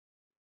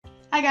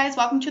Hi guys,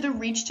 welcome to the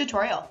Reach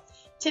tutorial.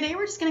 Today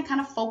we're just going to kind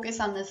of focus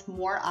on this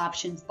More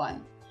Options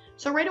button.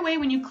 So right away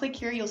when you click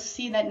here, you'll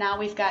see that now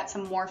we've got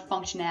some more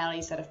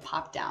functionalities that have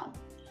popped down.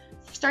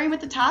 Starting with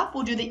the top,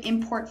 we'll do the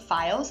Import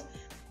Files.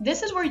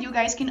 This is where you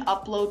guys can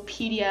upload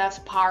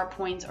PDFs,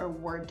 PowerPoints, or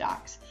Word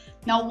docs.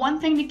 Now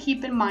one thing to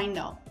keep in mind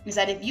though, is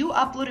that if you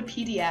upload a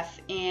PDF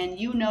and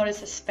you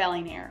notice a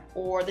spelling error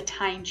or the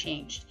time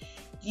changed,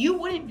 you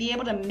wouldn't be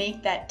able to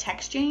make that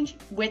text change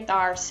with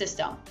our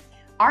system.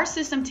 Our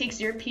system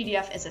takes your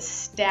PDF as a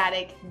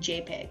static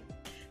JPEG.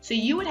 So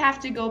you would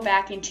have to go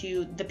back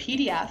into the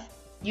PDF,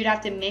 you'd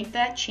have to make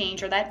that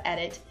change or that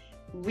edit,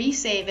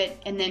 resave it,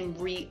 and then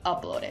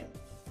re-upload it.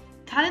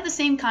 Kind of the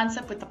same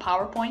concept with the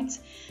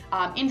PowerPoints.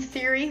 In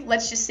theory,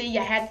 let's just say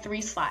you had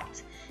 3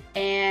 slides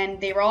and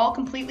they were all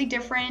completely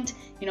different.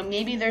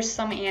 Maybe there's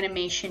some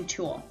animation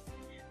to them.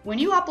 When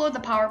you upload the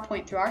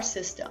PowerPoint through our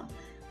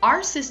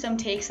system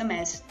takes them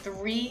as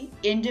 3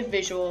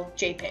 individual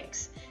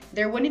JPEGs.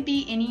 There wouldn't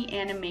be any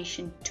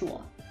animation to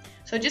them.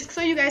 So just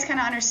so you guys kind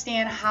of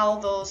understand how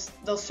those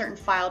certain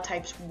file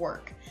types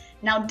work.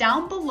 Now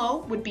down below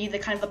would be the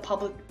kind of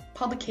the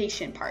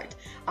publication part.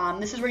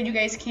 This is where you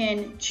guys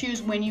can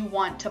choose when you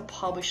want to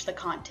publish the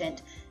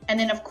content. And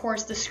then of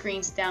course the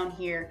screens down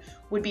here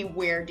would be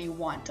where do you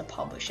want to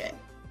publish it.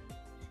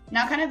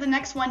 Now kind of the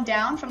next one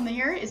down from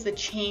here is the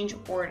change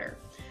order.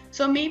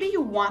 So maybe you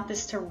want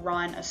this to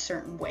run a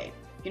certain way.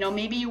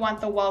 Maybe you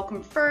want the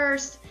welcome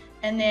first,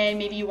 and then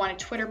maybe you want a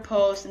Twitter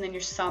post, and then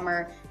your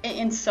summer,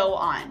 and so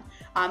on.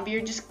 But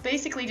you're just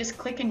basically just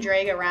click and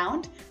drag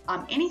around.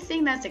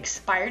 Anything that's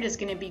expired is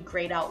going to be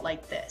grayed out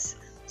like this.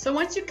 So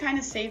once you kind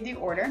of save the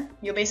order,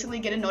 you'll basically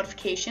get a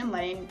notification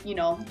letting you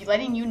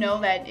know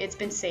that it's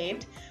been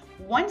saved.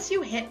 Once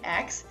you hit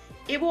X,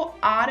 it will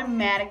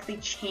automatically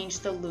change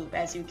the loop,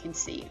 as you can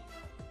see.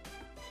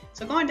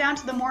 So going down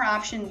to the more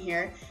option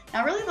here,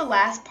 now really the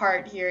last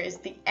part here is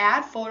the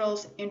add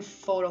photos in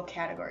photo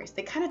categories.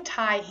 They kind of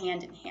tie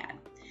hand in hand.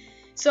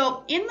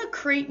 So in the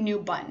create new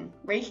button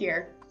right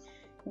here,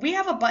 we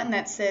have a button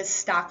that says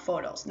stock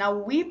photos. Now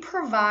we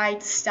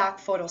provide stock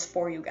photos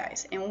for you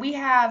guys, and we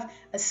have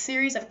a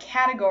series of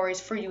categories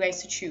for you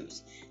guys to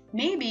choose.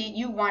 Maybe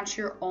you want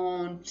your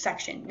own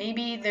section.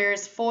 Maybe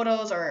there's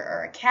photos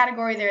or a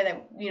category there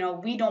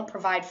that we don't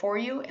provide for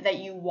you that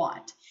you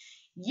want.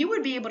 You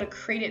would be able to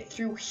create it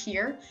through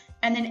here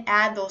and then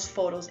add those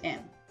photos in.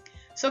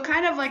 So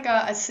kind of like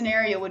a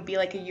scenario would be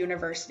like a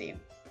university.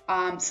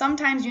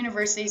 Sometimes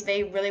universities,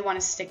 they really want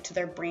to stick to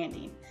their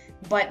branding,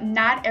 but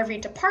not every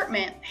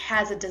department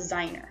has a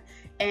designer.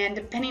 And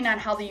depending on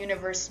how the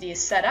university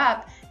is set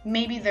up,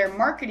 maybe their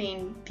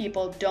marketing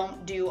people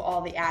don't do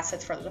all the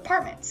assets for the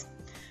departments.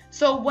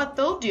 So what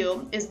they'll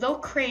do is they'll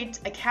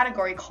create a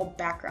category called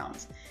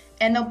backgrounds.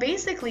 And they'll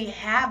basically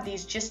have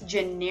these just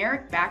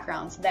generic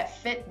backgrounds that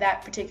fit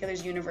that particular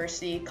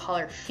university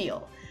color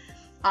feel.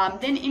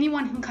 Then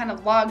anyone who kind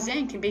of logs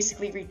in can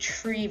basically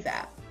retrieve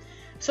that.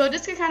 So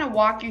just to kind of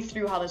walk you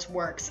through how this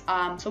works.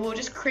 So we'll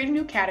just create a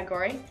new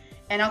category,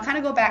 and I'll kind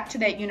of go back to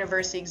that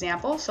university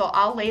example. So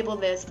I'll label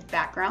this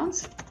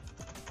backgrounds,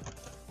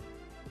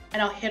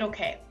 and I'll hit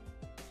OK.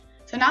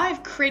 So now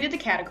I've created the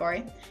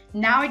category.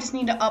 Now I just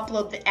need to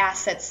upload the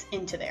assets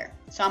into there.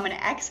 So I'm going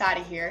to X out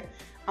of here.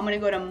 I'm going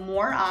to go to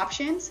more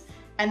options,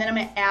 and then I'm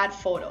going to add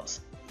photos.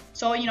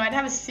 So I'd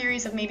have a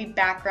series of maybe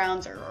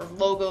backgrounds or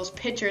logos,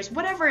 pictures,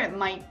 whatever it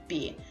might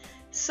be.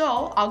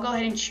 So I'll go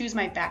ahead and choose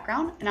my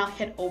background, and I'll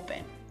hit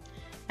open.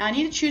 Now I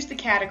need to choose the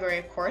category,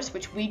 of course,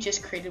 which we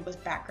just created was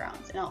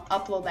backgrounds, and I'll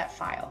upload that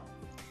file.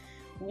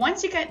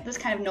 Once you get this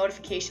kind of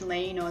notification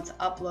letting you know it's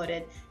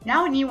uploaded,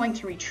 now anyone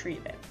can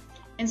retrieve it.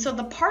 And so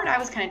the part I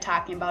was kind of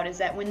talking about is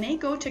that when they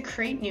go to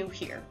create new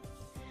here,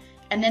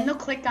 and then they'll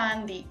click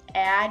on the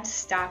add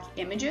stock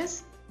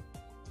images.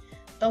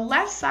 The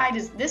left side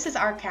this is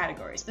our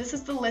categories. This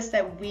is the list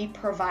that we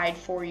provide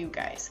for you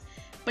guys.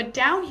 But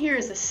down here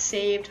is the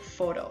saved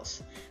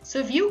photos. So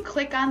if you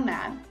click on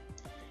that,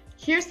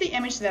 here's the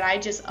image that I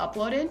just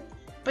uploaded,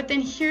 but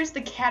then here's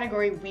the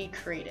category we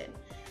created.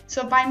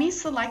 So by me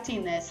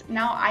selecting this,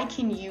 now I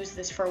can use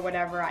this for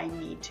whatever I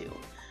need to.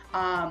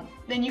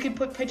 Then you can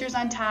put pictures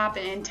on top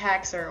and in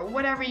text or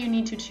whatever you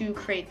need to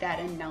create that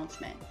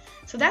announcement.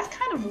 So that's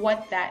kind of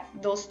what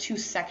those 2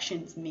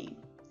 sections mean.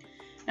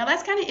 Now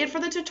that's kind of it for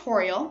the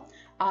tutorial.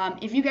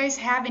 If you guys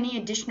have any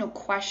additional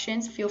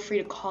questions, feel free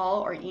to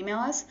call or email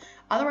us.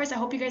 Otherwise, I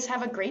hope you guys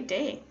have a great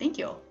day. Thank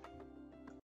you.